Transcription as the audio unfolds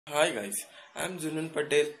Hi guys, I am Zunun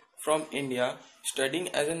Patel from India studying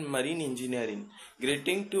as in marine engineering.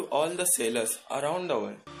 Greeting to all the sailors around the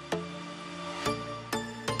world.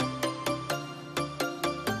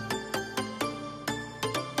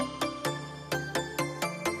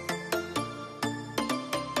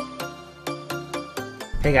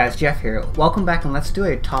 Hey guys, Jeff here. Welcome back and let's do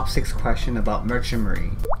a top 6 question about merchant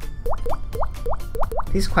marine.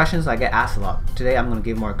 These questions I get asked a lot. Today I'm going to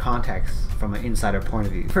give more context from an insider point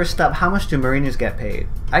of view. First up, how much do mariners get paid?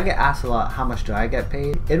 I get asked a lot, how much do I get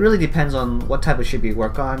paid? It really depends on what type of ship you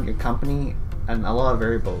work on, your company, and a lot of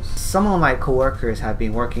variables. Some of my co-workers have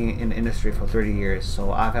been working in the industry for 30 years,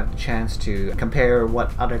 so I've had the chance to compare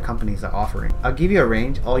what other companies are offering. I'll give you a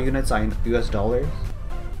range. All units are in US dollars.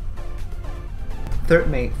 Third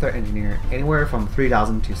mate, third engineer, anywhere from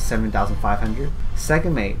 3,000 to 7,500.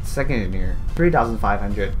 Second mate, second engineer,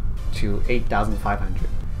 3,500 to 8,500.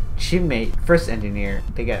 Chief mate, first engineer,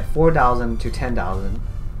 they get 4,000 to 10,000.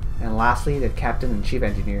 And lastly, the captain and chief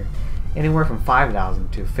engineer, anywhere from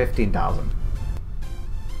 5,000 to 15,000.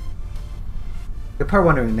 You're probably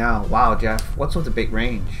wondering now, wow Jeff, what's with the big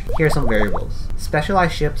range? Here are some variables.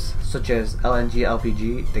 Specialized ships such as LNG,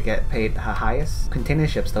 LPG, they get paid the highest. Container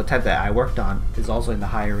ships, the type that I worked on, is also in the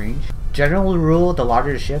higher range. General rule, the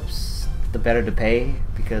larger the ships, the better the pay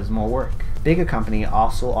because more work. Bigger company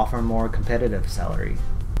also offer more competitive salary.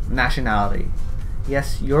 Nationality.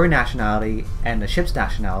 Yes, your nationality and the ship's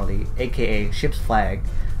nationality, aka ship's flag,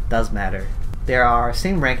 does matter. There are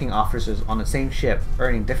same ranking officers on the same ship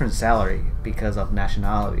earning different salary because of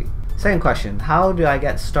nationality. Second question, how do I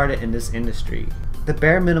get started in this industry? The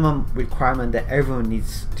bare minimum requirement that everyone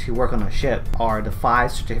needs to work on a ship are the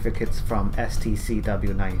 5 certificates from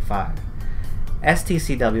STCW 95.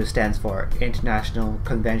 STCW stands for International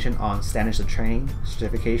Convention on Standards of Training,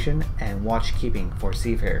 Certification, and Watchkeeping for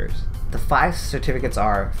Seafarers. The 5 certificates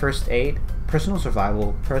are First Aid, Personal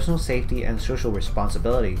Survival, Personal Safety and Social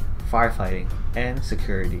Responsibility, Firefighting, and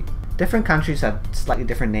Security. Different countries have slightly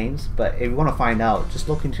different names, but if you want to find out, just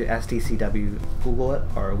look into STCW, Google it,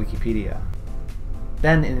 or Wikipedia.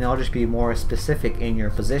 Then, in order to be more specific in your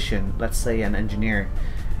position, let's say an engineer,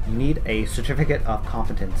 you need a certificate of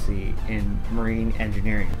competency in marine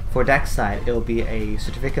engineering. For deck side, it will be a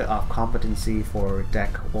certificate of competency for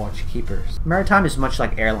deck watchkeepers. Maritime is much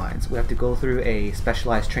like airlines. We have to go through a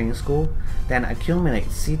specialized training school, then accumulate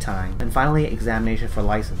sea time, and finally examination for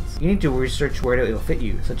license. You need to research where it will fit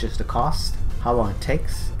you, such as the cost, how long it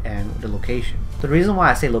takes, and the location. The reason why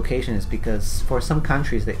I say location is because for some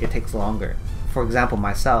countries it takes longer. For example,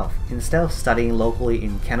 myself, instead of studying locally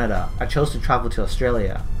in Canada, I chose to travel to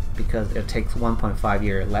Australia because it takes 1.5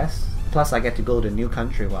 years less. Plus I get to go to a new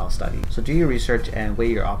country while studying. So do your research and weigh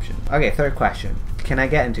your options. Okay, third question. Can I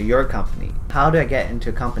get into your company? How do I get into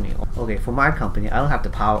a company? Okay, for my company, I don't have the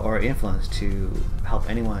power or influence to help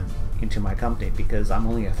anyone into my company because I'm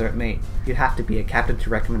only a third mate. You'd have to be a captain to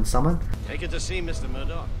recommend someone. Take it to sea, Mr.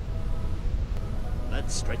 Murdoch.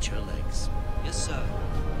 Let's stretch your legs. Yes, sir.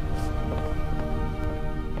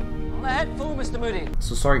 On the head full, Mr. Moody.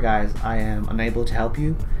 So sorry guys, I am unable to help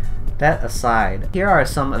you. That aside, here are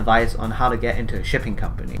some advice on how to get into a shipping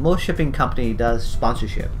company. Most shipping company does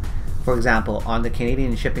sponsorship. For example, on the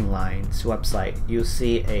Canadian Shipping Line's website, you'll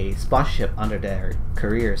see a sponsorship under their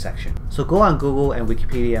career section. So go on Google and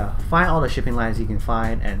Wikipedia, find all the shipping lines you can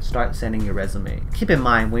find and start sending your resume. Keep in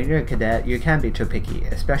mind, when you're a cadet, you can't be too picky,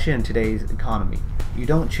 especially in today's economy. You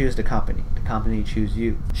don't choose the company chooses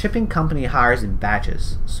you. Shipping company hires in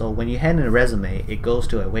batches, so when you hand in a resume, it goes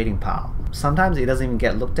to a waiting pile. Sometimes it doesn't even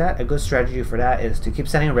get looked at. A good strategy for that is to keep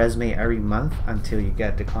sending a resume every month until you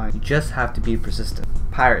get declined. You just have to be persistent.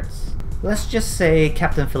 Pirates. Let's just say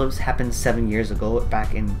Captain Phillips happened 7 years ago,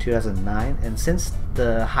 back in 2009, and since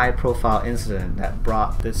the high-profile incident that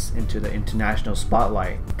brought this into the international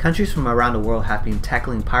spotlight, countries from around the world have been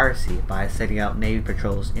tackling piracy by setting up Navy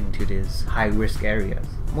patrols into these high-risk areas.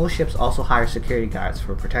 Most ships also hire security guards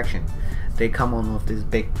for protection. They come on with these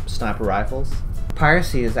big sniper rifles.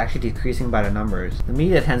 Piracy is actually decreasing by the numbers. The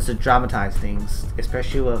media tends to dramatize things,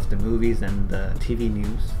 especially with the movies and the TV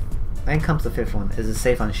news. Then comes the fifth one, is it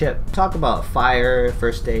safe on ship? Talk about fire,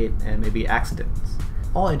 first aid, and maybe accidents.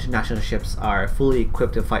 All international ships are fully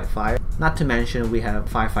equipped to fight fire. Not to mention we have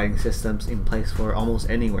firefighting systems in place for almost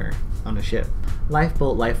anywhere on the ship.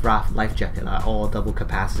 Lifeboat, life raft, life jacket are all double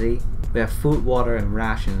capacity. We have food, water, and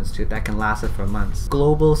rations that can last us for months.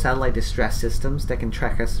 Global satellite distress systems that can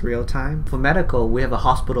track us real time. For medical, we have a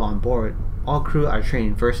hospital on board All crew are trained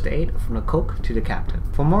in first aid from the cook to the captain.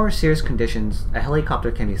 For more serious conditions, a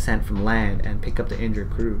helicopter can be sent from land and pick up the injured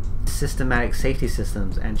crew. Systematic safety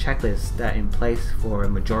systems and checklists that are in place for a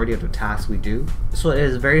majority of the tasks we do. So it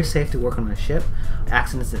is very safe to work on a ship.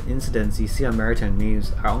 Accidents and incidents you see on maritime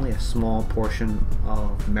news are only a small portion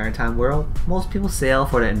of the maritime world. Most people sail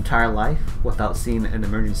for their entire life without seeing an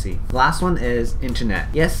emergency. Last one is internet.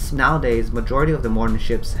 Yes, nowadays majority of the modern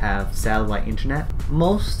ships have satellite internet.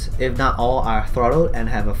 Most, if not all, are throttled and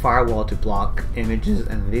have a firewall to block images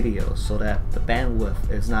and videos so that the bandwidth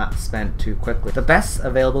is not spent too quickly. The best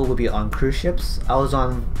available would be on cruise ships. I was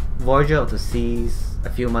on Voyager of the Seas a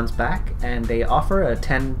few months back and they offer a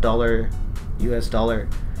 $10 US dollar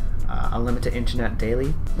unlimited internet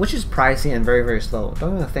daily, which is pricey and very slow.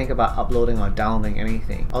 Don't even think about uploading or downloading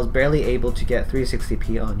anything. I was barely able to get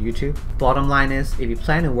 360p on YouTube. Bottom line is, if you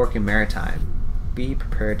plan to work in maritime, be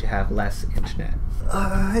prepared to have less internet.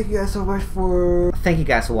 Thank you guys so much for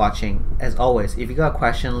watching. As always, if you got a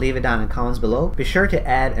question, leave it down in the comments below. Be sure to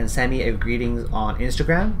add and send me a greetings on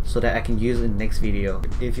Instagram so that I can use it in the next video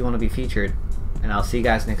if you want to be featured. And I'll see you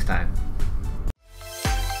guys next time.